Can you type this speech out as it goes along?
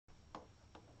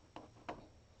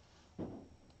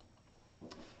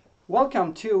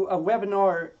Welcome to a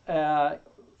webinar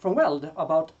from Weld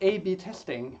about A/B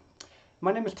testing.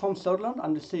 My name is Tom Söderlund,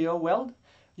 I'm the CEO of Weld.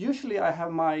 Usually I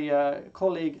have my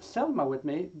colleague Selma with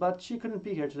me, but she couldn't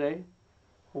be here today.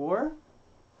 Or?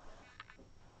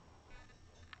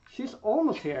 She's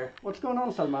almost here. What's going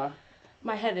on, Selma?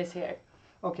 My head is here.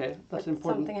 Okay, that's but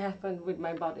important. Something happened with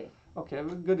my body. Okay,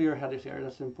 good your head is here,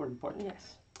 that's the important part.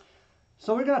 Yes.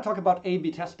 So we're going to talk about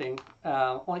A/B testing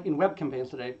in web campaigns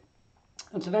today.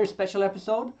 It's a very special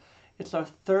episode. It's our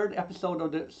third episode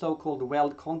of the so-called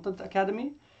Weld Content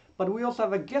Academy. But we also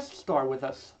have a guest star with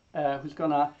us who's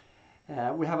gonna,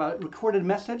 we have a recorded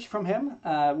message from him.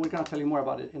 We're gonna tell you more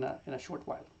about it in a short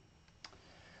while.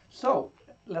 So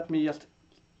let me just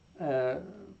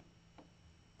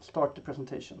start the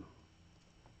presentation.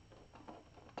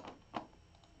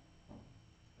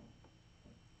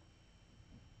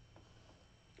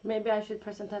 Maybe I should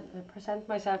present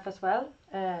myself as well.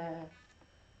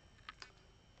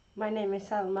 My name is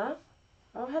Selma.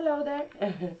 Oh, hello there.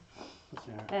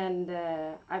 And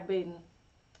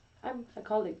I'm a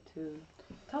colleague to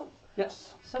Tom.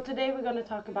 Yes. So today we're going to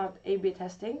talk about A/B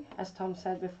testing, as Tom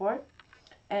said before.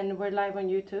 And we're live on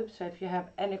YouTube, so if you have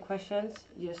any questions,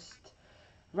 just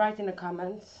write in the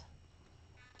comments.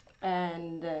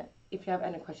 And if you have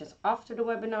any questions after the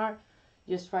webinar,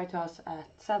 just write to us at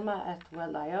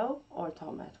selma@weld.io or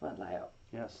tom@weld.io.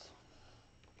 Yes.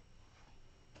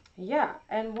 Yeah,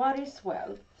 and what is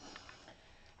Weld?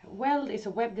 Weld is a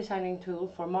web designing tool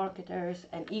for marketers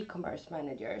and e-commerce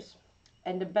managers.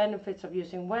 And the benefits of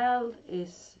using Weld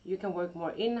is you can work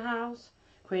more in-house,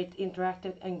 create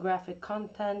interactive and graphic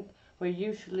content where you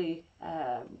usually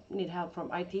need help from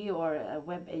IT or a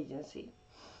web agency.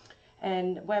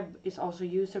 And web is also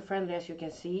user-friendly, as you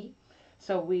can see.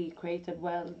 So we created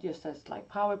Weld just as like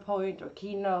PowerPoint or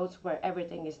Keynotes where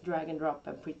everything is drag and drop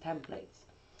and pre-templates.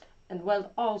 And Weld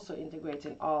also integrates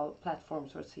in all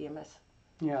platforms or CMS.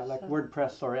 Yeah, like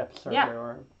WordPress or App Server, yeah,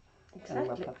 or exactly. any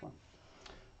web platform.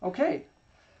 Okay,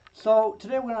 so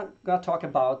today we're going to talk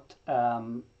about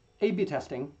A/B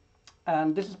testing,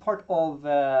 and this is part of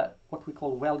what we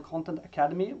call Weld Content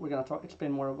Academy. We're going to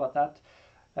explain more about that,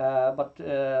 but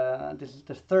this is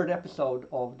the third episode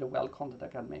of the Weld Content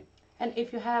Academy. And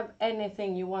if you have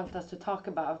anything you want us to talk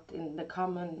about in the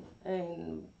common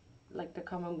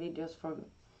videos from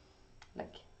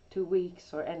like 2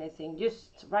 weeks or anything,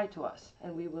 just write to us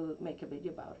and we will make a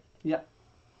video about it. Yeah.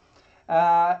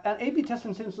 And A/B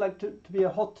testing seems like to be a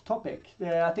hot topic.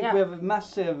 I think we have a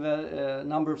massive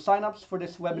number of signups for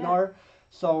this webinar,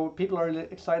 so people are really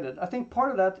excited. I think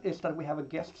part of that is that we have a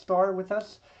guest star with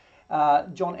us.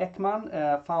 John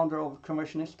Ekman, founder of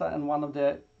Conversionista and one of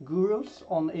the gurus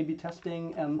on A/B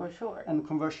testing and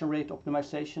conversion rate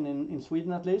optimization in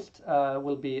Sweden at least,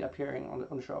 will be appearing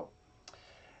on the show.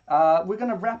 We're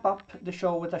going to wrap up the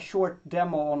show with a short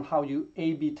demo on how you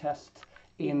A/B test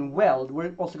in Weld.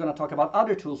 We're also going to talk about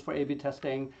other tools for A/B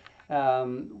testing,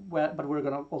 but we're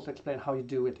going to also explain how you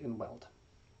do it in Weld.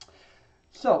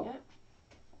 So,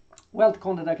 Weld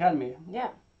Content Academy. Yeah.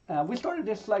 We started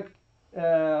this like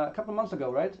a couple of months ago,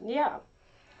 right? Yeah,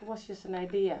 it was just an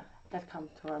idea that came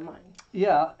to our mind.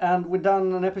 Yeah, and we've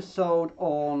done an episode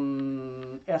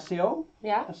on SEO,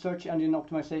 search engine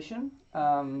optimization.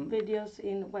 Videos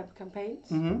in web campaigns.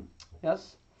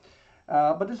 Yes,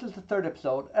 but this is the third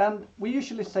episode, and we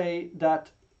usually say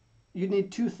that you need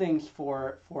two things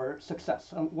for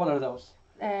success. And what are those?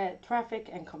 Traffic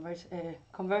and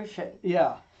conversion.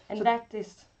 Yeah. And so that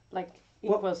is like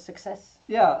equals success.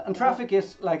 Yeah, and traffic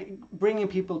is like bringing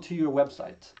people to your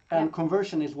website, and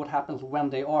conversion is what happens when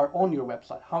they are on your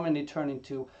website. How many turn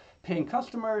into paying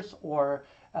customers or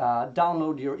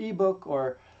download your ebook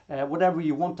or whatever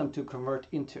you want them to convert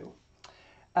into.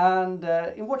 And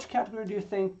in which category do you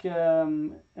think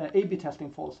A/B testing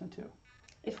falls into?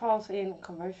 It falls in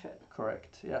conversion.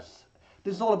 Correct, yes.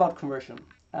 This is all about conversion.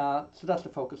 So that's the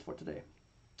focus for today.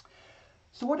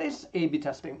 So what is A/B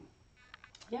testing?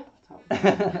 Yeah, Tom.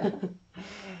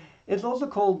 It's also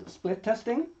called split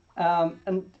testing,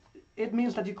 and it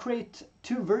means that you create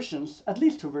at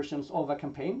least two versions of a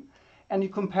campaign, and you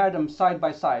compare them side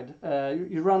by side.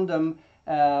 You run them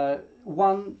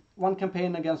one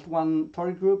campaign against one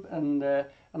target group and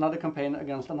another campaign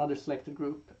against another selected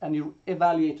group, and you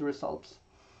evaluate the results.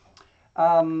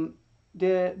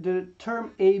 The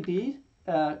term A/B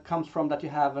comes from that you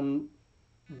have a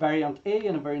variant A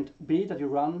and a variant B that you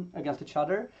run against each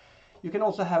other. You can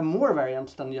also have more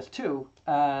variants than just two,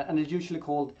 and it's usually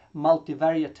called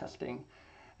multivariate testing,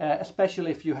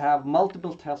 especially if you have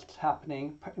multiple tests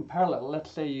happening in parallel.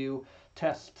 Let's say you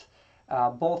test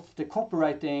both the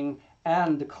copywriting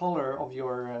and the color of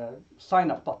your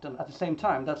sign up button at the same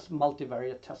time. That's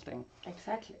multivariate testing.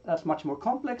 Exactly. That's much more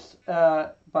complex,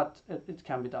 but it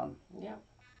can be done.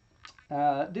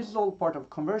 Yeah. This is all part of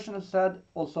conversion, as said.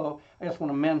 Also, I just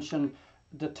want to mention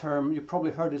the term, you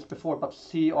probably heard this before, but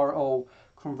CRO,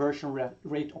 conversion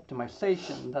rate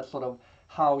optimization. That's sort of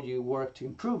how you work to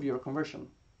improve your conversion.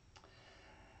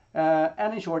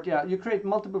 And in short, yeah, you create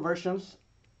multiple versions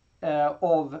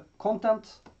of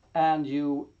content, and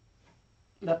you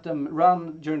let them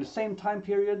run during the same time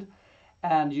period,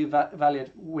 and you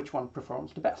evaluate which one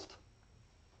performs the best.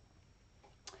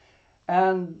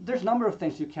 And there's a number of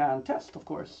things you can test, of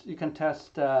course. You can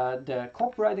test the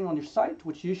copywriting on your site,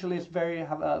 which usually is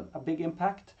have a big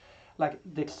impact, like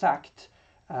the exact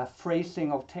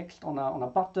phrasing of text on a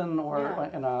button or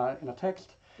in a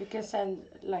text. You can send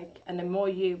like an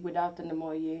emoji without an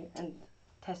emoji and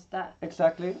test that.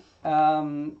 Exactly.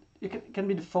 It can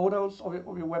be the photos of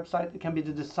your website. It can be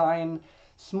the design.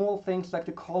 Small things like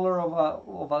the color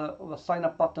of a sign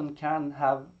up button can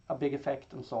have a big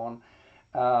effect, and so on.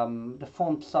 The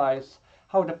font size,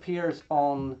 how it appears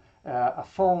on a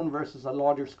phone versus a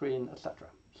larger screen, etc.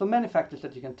 So many factors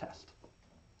that you can test.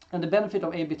 And the benefit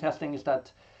of A/B testing is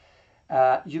that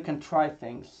you can try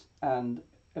things and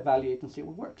evaluate and see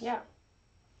what works. Yeah.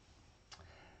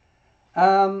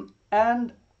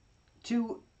 And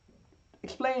to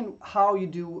explain how you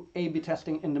do A/B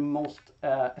testing in the most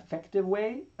effective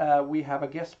way, we have a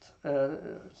guest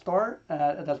star,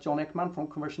 that's John Ekman from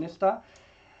Conversionista.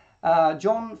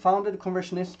 John founded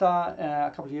Conversionista a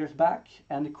couple of years back,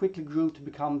 and it quickly grew to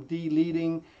become the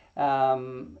leading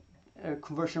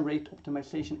conversion rate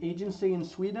optimization agency in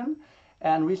Sweden.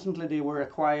 And recently they were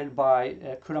acquired by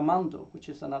Curamando, which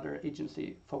is another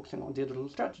agency focusing on digital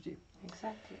strategy.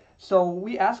 Exactly. So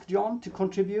we asked John to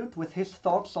contribute with his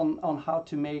thoughts on how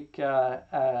to make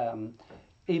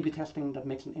A/B testing that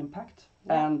makes an impact.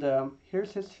 Yeah. And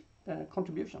here's his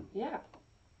contribution. Yeah.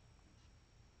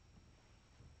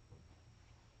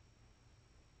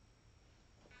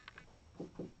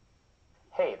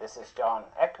 Hey, this is John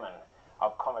Ekman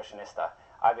of Conversionista.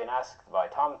 I've been asked by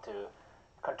Tom to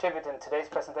contribute in today's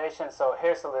presentation, so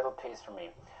here's a little piece from me.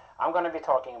 I'm going to be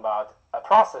talking about a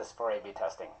process for A/B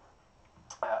testing.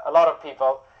 A lot of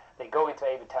people, they go into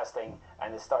A/B testing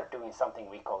and they start doing something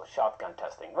we call shotgun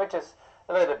testing, which is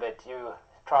a little bit, you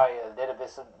try a little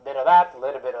bit of that, a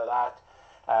little bit of that,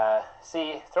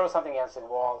 throw something against the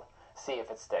wall, see if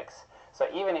it sticks. So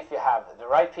even if you have the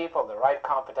right people, the right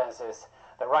competences,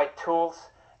 the right tools,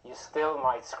 you still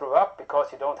might screw up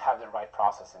because you don't have the right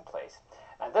process in place.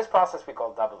 And this process we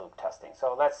call double loop testing.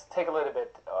 So let's take a little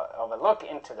bit of a look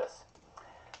into this.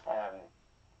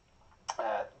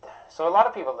 So a lot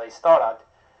of people, they start out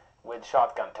with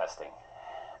shotgun testing,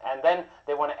 and then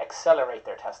they want to accelerate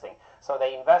their testing. So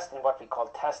they invest in what we call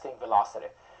testing velocity.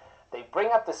 They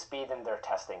bring up the speed in their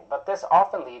testing, but this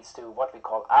often leads to what we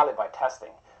call alibi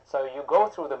testing. So you go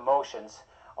through the motions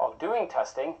of doing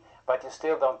testing, but you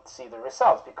still don't see the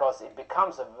results because it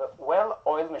becomes a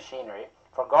well-oiled machinery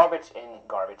for garbage in,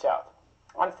 garbage out,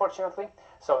 unfortunately.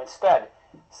 So instead,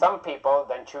 some people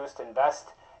then choose to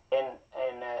invest in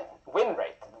win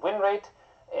rate. Win rate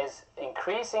is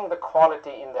increasing the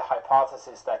quality in the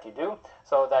hypothesis that you do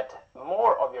so that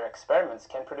more of your experiments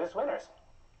can produce winners.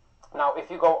 Now, if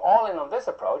you go all in on this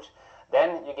approach,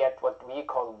 then you get what we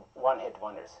call one-hit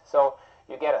wonders. So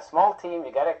you get a small team,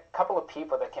 you get a couple of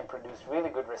people that can produce really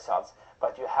good results,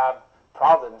 but you have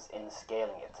problems in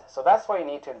scaling it. So that's why you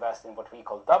need to invest in what we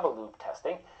call double loop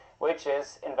testing, which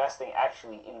is investing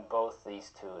actually in both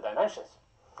these two dimensions.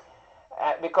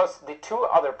 Because the two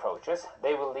other approaches,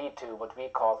 they will lead to what we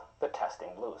call the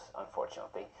testing blues,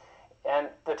 unfortunately. And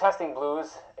the testing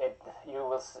blues, you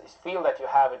will feel that you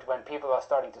have it when people are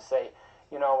starting to say,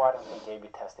 you know, I don't think A/B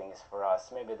testing is for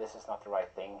us. Maybe this is not the right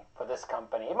thing for this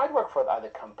company. It might work for other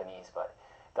companies, but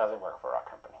it doesn't work for our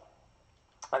company.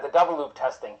 And the double loop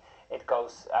testing, it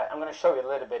goes, I'm going to show you a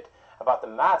little bit about the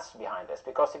maths behind this,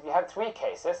 because if you have three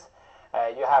cases,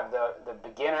 you have the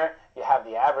beginner, you have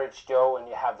the average Joe, and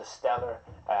you have the stellar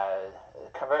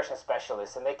conversion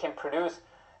specialist, and they can produce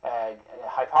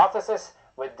hypotheses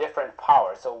with different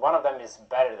powers. So one of them is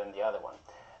better than the other one.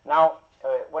 Now,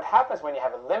 what happens when you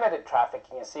have a limited traffic,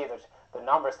 you can see that the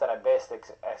numbers that I based the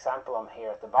example on here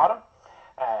at the bottom.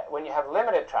 When you have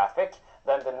limited traffic,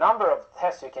 then the number of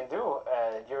tests you can do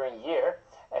during a year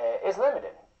is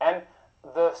limited. And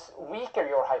the weaker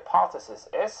your hypothesis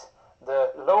is,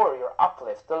 the lower your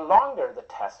uplift, the longer the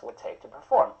test will take to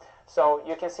perform. So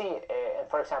you can see,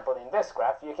 for example, in this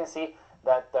graph, you can see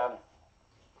that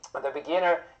the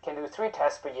beginner can do 3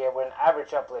 tests per year with an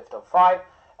average uplift of 5.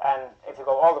 And if you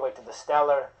go all the way to the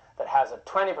stellar that has a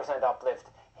 20% uplift,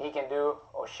 he can do,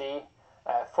 or she,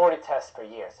 40 tests per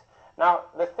year. Now,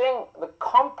 the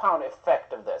compound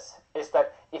effect of this is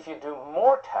that if you do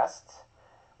more tests,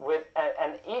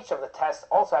 and each of the tests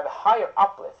also have a higher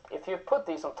uplift, if you put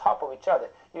these on top of each other,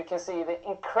 you can see the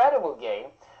incredible gain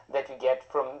that you get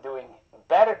from doing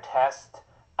better tests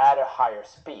at a higher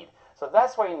speed. So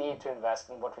that's why you need to invest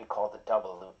in what we call the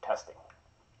double loop testing.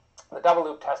 The double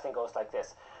loop testing goes like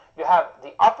this. You have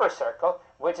the upper circle,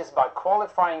 which is by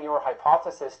qualifying your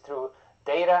hypothesis through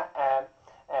data and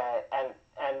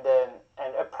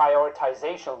a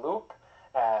prioritization loop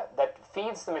that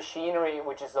feeds the machinery,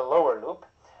 which is the lower loop,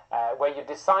 where you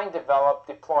design, develop,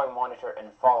 deploy, monitor,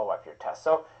 and follow up your tests.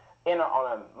 So on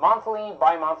a monthly,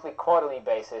 bi-monthly, quarterly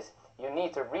basis, you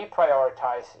need to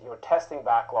reprioritize your testing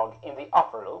backlog in the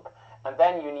upper loop, and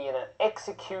then you need an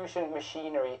execution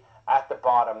machinery at the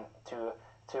bottom to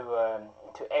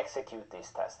execute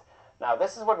these tests. Now,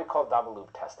 this is what we call double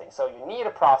loop testing. So you need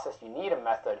a process, you need a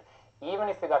method. Even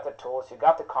if you got the tools, you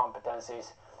got the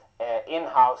competencies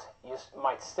in-house, you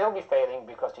might still be failing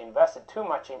because you invested too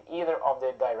much in either of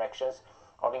the directions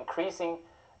of increasing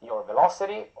your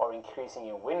velocity or increasing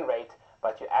your win rate,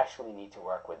 but you actually need to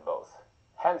work with both.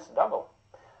 Hence, double.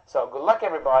 So good luck,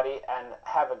 everybody, and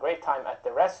have a great time at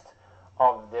the rest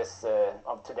of this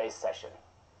of today's session.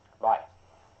 Bye.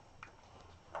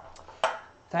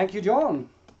 Thank you, John.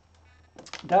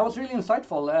 That was really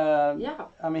insightful. Yeah.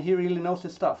 I mean, he really knows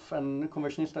his stuff, and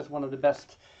Conversionista is one of the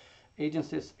best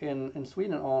agencies in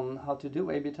Sweden on how to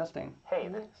do A/B testing. Hey,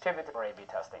 the tip for A/B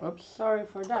testing. Oops. Sorry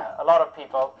for that. A lot of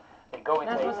people, they go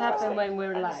into That's A/B what happened testing when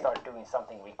we're and live. start doing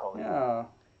something we call Yeah,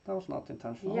 that was not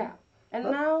intentional. Yeah. And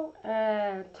But- now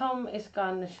Tom is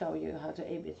going to show you how to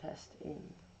A/B test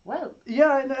in Weld.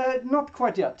 Yeah, not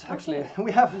quite yet, actually.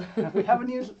 We have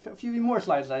a few more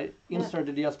slides I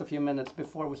inserted just a few minutes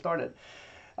before we started.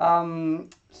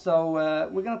 So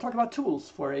we're going to talk about tools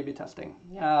for A/B testing.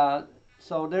 Yeah.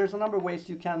 So there's a number of ways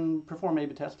you can perform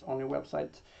A/B tests on your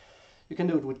website. You can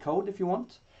do it with code if you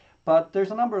want, but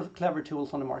there's a number of clever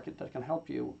tools on the market that can help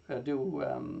you do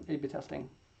A/B testing.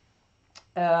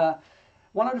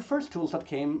 One of the first tools that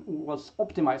came was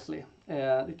Optimizely.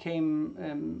 It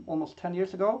came almost 10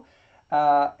 years ago,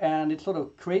 and it sort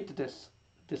of created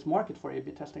this market for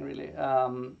A/B testing. Really,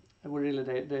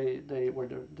 they were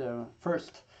the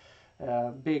first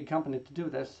big company to do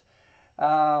this,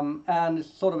 and it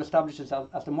sort of established itself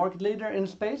as the market leader in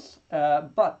space.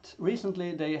 But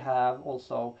recently, they have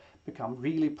also become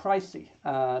really pricey.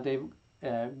 They've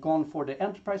gone for the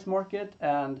enterprise market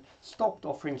and stopped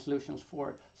offering solutions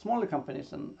for smaller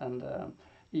companies and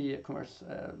e-commerce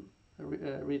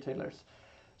retailers.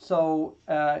 So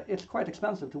it's quite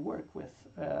expensive to work with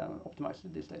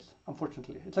Optimizely these days,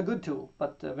 unfortunately. It's a good tool,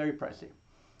 but very pricey.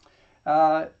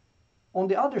 On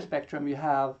the other spectrum, you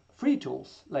have free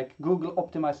tools like Google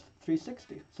Optimize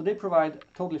 360. So they provide a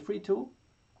totally free tool,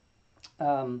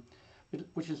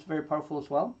 which is very powerful as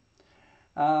well.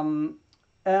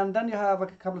 And then you have a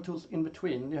couple of tools in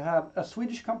between. You have a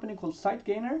Swedish company called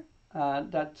SiteGainer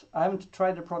that I haven't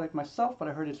tried the product myself, but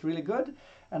I heard it's really good,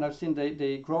 and I've seen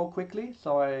they grow quickly.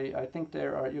 So I think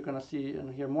you're going to see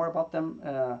and hear more about them.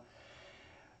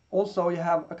 Also, you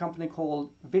have a company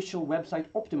called Visual Website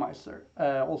Optimizer,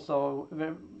 also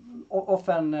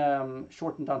often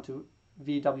shortened down to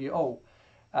VWO.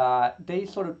 They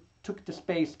sort of took the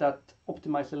space that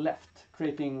Optimizer left,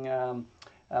 creating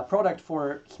a product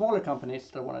for smaller companies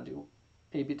that want to do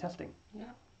A/B testing.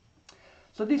 Yeah.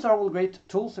 So these are all great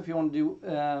tools if you want to do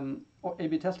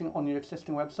A/B testing on your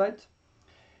existing website.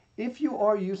 If you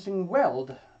are using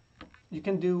Weld, you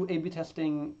can do A/B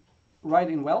testing right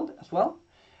in Weld as well.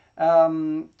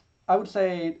 I would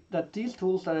say that these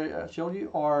tools that I showed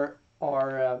you are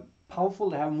powerful.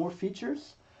 They have more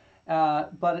features.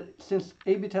 But since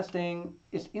A/B testing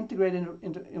is integrated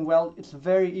in Weld, it's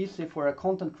very easy for a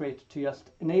content creator to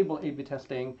just enable A/B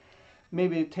testing,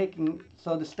 maybe taking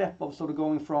the step of sort of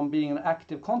going from being an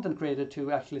active content creator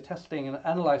to actually testing and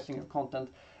analyzing your content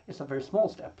is a very small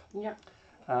step. Yeah.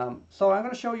 So I'm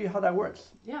going to show you how that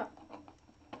works. Yeah.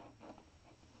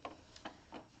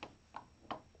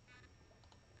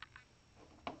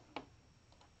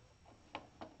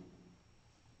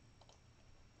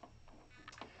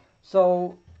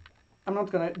 So I'm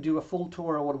not going to do a full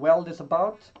tour of what Weld is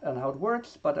about and how it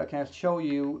works, but I can show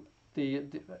you the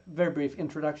very brief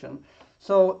introduction.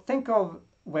 So think of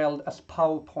Weld as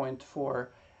PowerPoint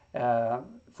for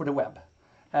the web.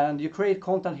 And you create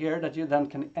content here that you then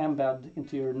can embed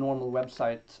into your normal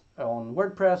website on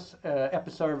WordPress,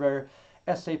 Episerver,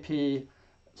 SAP,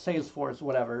 Salesforce,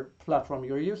 whatever platform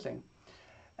you're using.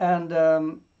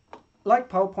 And like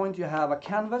PowerPoint, you have a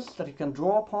canvas that you can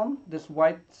draw upon, this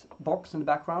white box in the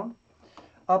background.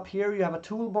 Up here you have a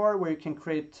toolbar where you can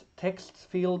create text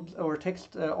fields or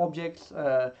text objects,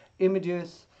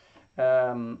 images,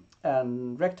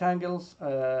 and rectangles,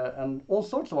 and all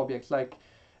sorts of objects like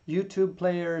YouTube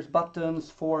players,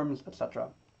 buttons, forms, etc.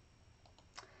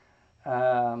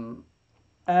 And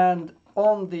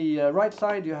on the right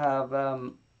side you have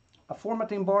a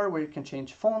formatting bar where you can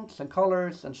change fonts and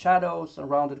colors and shadows and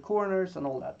rounded corners and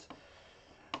all that.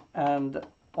 And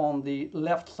on the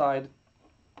left side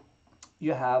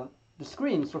you have the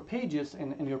screens or pages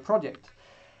in your project.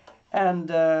 And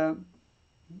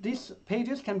these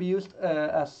pages can be used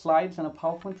as slides in a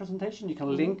PowerPoint presentation. You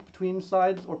can link between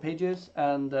slides or pages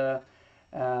and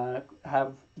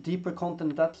have deeper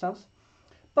content in that sense.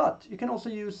 But you can also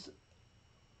use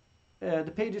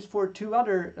the pages for two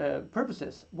other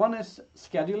purposes. One is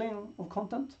scheduling of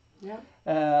content.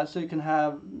 Yeah. So you can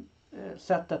have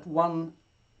set that one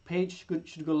page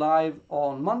should go live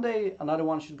on Monday, another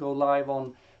one should go live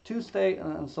on Tuesday,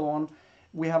 and so on.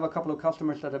 We have a couple of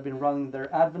customers that have been running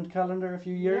their advent calendar a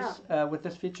few years with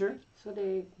this feature. So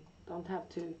they don't have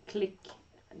to click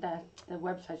that the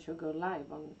website should go live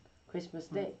on Christmas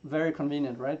Day. Very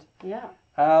convenient, right? Yeah.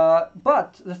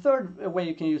 But the third way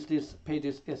you can use these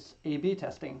pages is A/B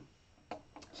testing.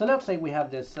 So let's say we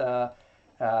have this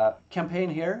campaign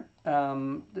here.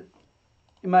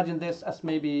 Imagine this as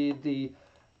maybe the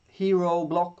hero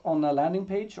block on a landing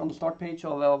page, on the start page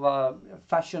of a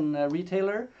fashion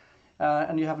retailer.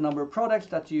 And you have a number of products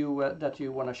that you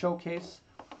want to showcase.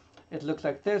 It looks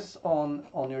like this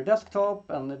on your desktop,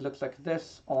 and it looks like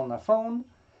this on a phone,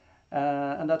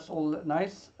 and that's all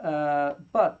nice.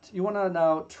 But you want to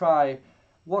now try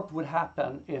what would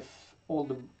happen if all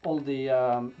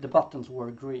the buttons were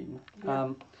green.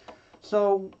 Yeah.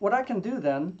 So what I can do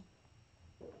then,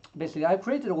 basically, I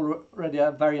created already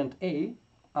a variant A,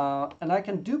 and I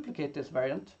can duplicate this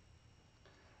variant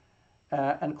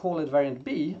and call it variant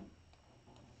B.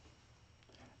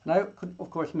 And I could,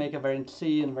 of course, make a variant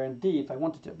C and variant D if I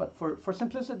wanted to, but for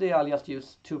simplicity, I'll just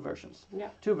use two versions,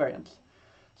 two variants.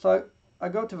 So I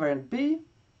go to variant B,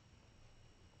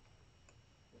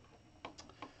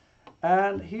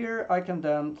 and here I can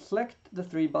then select the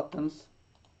three buttons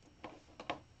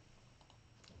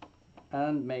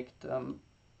and make them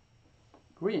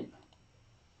green.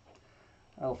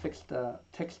 I'll fix the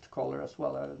text color as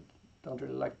well. I don't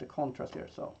really like the contrast here,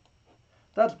 so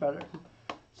that's better.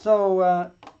 So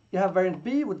you have variant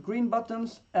B with green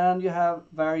buttons, and you have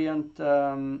variant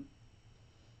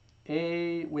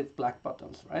A with black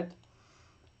buttons, right?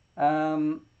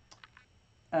 And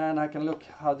I can look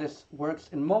how this works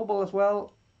in mobile as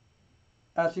well.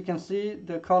 As you can see,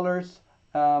 the colors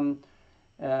are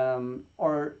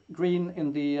green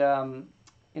in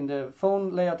the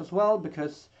phone layout as well,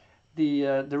 because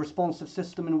the responsive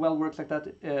system in Weld works like that.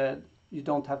 You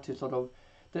don't have to sort of,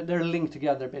 they're linked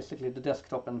together, basically, the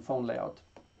desktop and phone layout.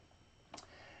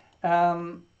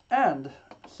 And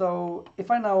so if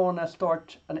I now want to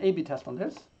start an A/B test on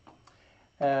this,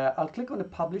 I'll click on the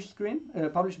publish screen,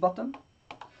 publish button.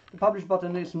 The publish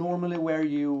button is normally where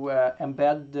you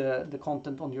embed the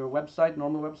content on your website,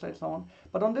 normal website, so on.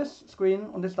 But on this screen,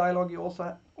 on this dialog, you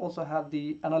also have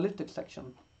the analytics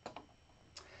section.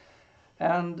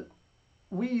 And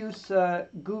we use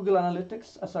Google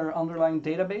Analytics as our underlying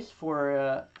database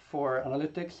for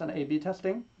analytics and A/B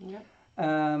testing. Yeah.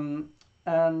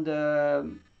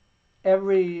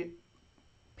 Every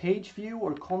page view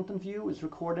or content view is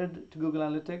recorded to Google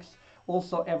Analytics.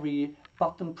 Also, every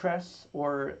button press,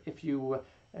 or if you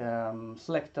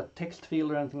select a text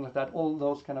field or anything like that, all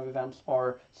those kind of events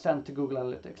are sent to Google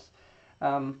Analytics.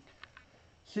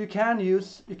 So you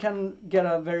can get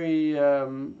a very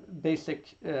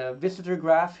basic visitor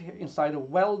graph inside of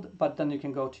Weld, but then you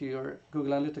can go to your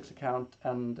Google Analytics account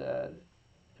and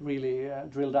really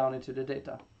drill down into the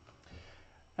data.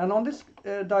 And on this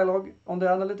dialog, on the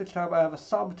Analytics tab, I have a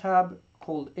sub-tab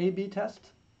called A/B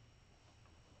test.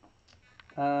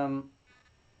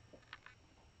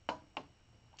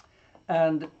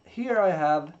 And here I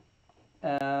have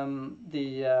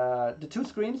the two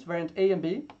screens, variant A and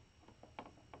B.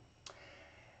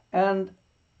 And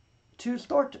to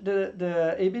start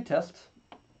the A/B test,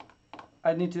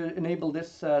 I need to enable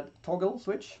this toggle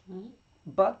switch.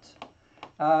 But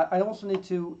I also need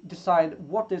to decide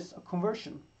what is a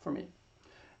conversion for me.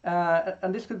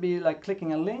 And this could be like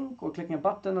clicking a link or clicking a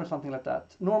button or something like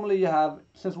that. Normally you have,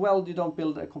 since Weld, you don't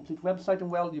build a complete website in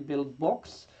Weld, you build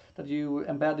blocks that you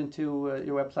embed into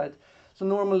your website. So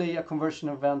normally a conversion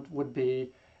event would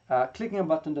be clicking a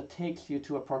button that takes you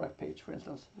to a product page, for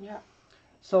instance. Yeah.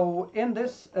 So in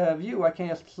this view, I can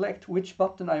just select which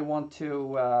button I want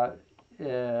to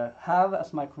have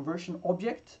as my conversion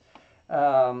object.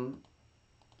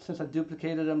 Since I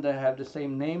duplicated them, they have the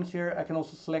same names here. I can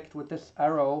also select with this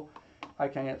arrow. I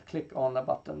can click on a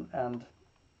button and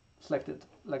select it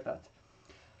like that.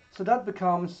 So that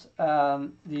becomes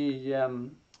the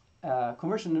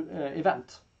conversion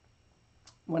event.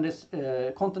 When this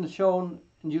content is shown,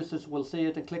 users will see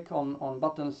it and click on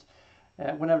buttons.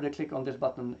 Whenever they click on this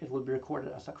button, it will be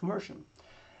recorded as a conversion.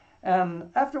 And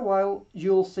after a while,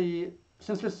 you'll see,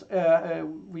 since this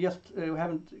we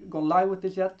haven't gone live with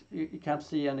this yet, you can't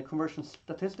see any conversion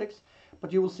statistics,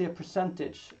 but you will see a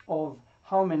percentage of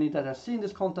how many that have seen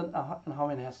this content and how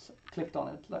many has clicked on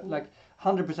it. Like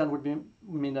 100% would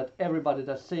mean that everybody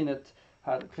that's seen it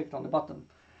had clicked on the button.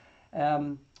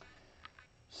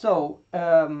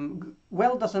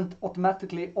 Weld doesn't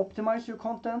automatically optimize your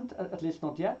content, at least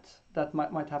not yet. That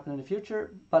might happen in the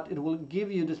future, but it will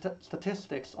give you the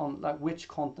statistics on like which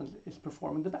content is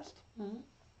performing the best.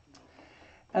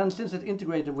 And since it's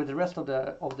integrated with the rest of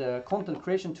the content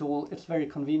creation tool, it's very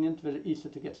convenient, very easy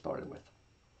to get started with.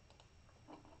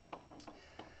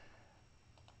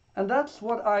 And that's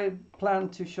what I plan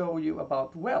to show you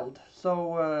about Weld.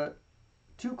 So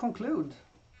to conclude,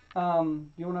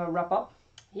 you want to wrap up?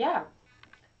 Yeah,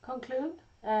 conclude.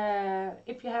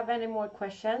 If you have any more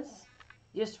questions,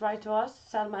 just write to us,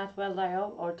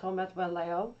 Selma@Weld.io or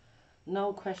Tom@Weld.io.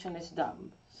 No question is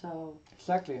dumb. So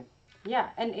exactly. Yeah,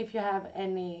 and if you have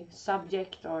any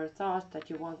subject or thought that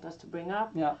you want us to bring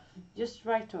up, just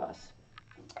write to us.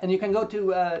 And you can go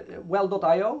to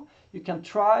Weld.io. You can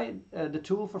try the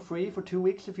tool for free for 2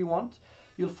 weeks if you want.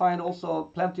 You'll find also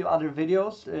plenty of other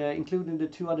videos, including the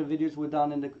 2 other videos we've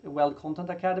done in the Weld Content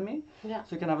Academy. Yeah.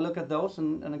 So you can have a look at those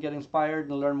and get inspired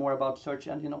and learn more about search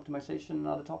engine optimization and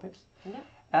other topics. Yeah.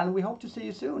 And we hope to see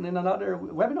you soon in another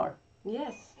webinar.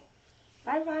 Yes.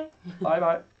 Bye-bye.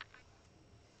 Bye-bye.